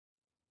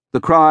The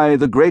cry,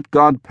 "The great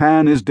god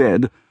Pan is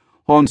dead,"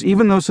 haunts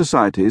even those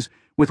societies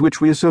with which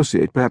we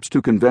associate, perhaps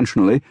too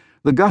conventionally,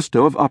 the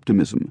gusto of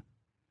optimism.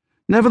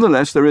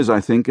 Nevertheless, there is, I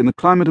think, in the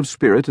climate of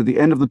spirit at the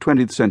end of the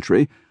 20th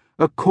century,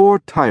 a core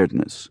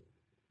tiredness.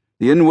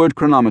 The inward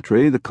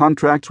chronometry, the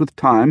contracts with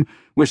time,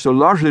 which so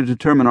largely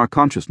determine our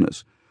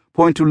consciousness,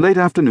 point to late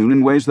afternoon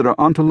in ways that are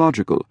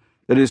ontological,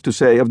 that is to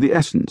say, of the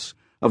essence,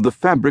 of the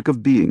fabric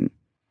of being.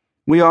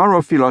 We are,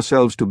 or feel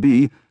ourselves to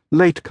be,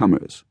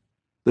 latecomers.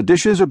 The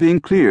dishes are being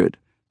cleared.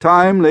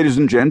 Time, ladies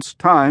and gents,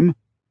 time.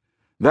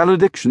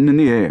 Valediction in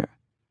the air.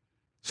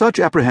 Such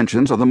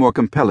apprehensions are the more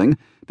compelling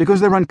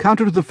because they run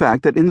counter to the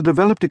fact that in the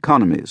developed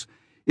economies,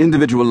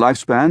 individual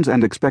lifespans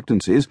and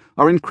expectancies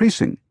are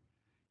increasing,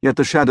 yet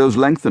the shadows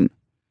lengthen.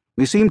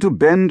 We seem to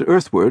bend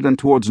earthward and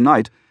towards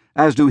night,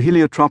 as do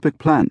heliotropic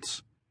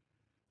plants.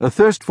 A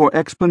thirst for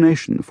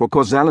explanation, for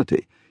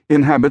causality,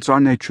 inhabits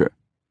our nature.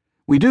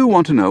 We do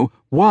want to know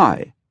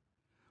why.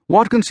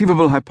 What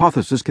conceivable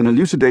hypothesis can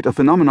elucidate a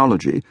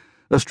phenomenology,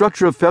 a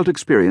structure of felt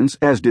experience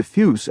as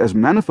diffuse, as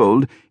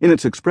manifold in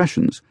its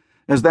expressions,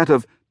 as that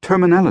of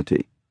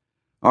terminality?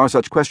 Are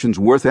such questions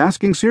worth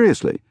asking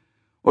seriously,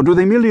 or do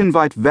they merely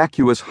invite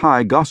vacuous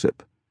high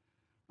gossip?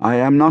 I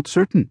am not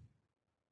certain.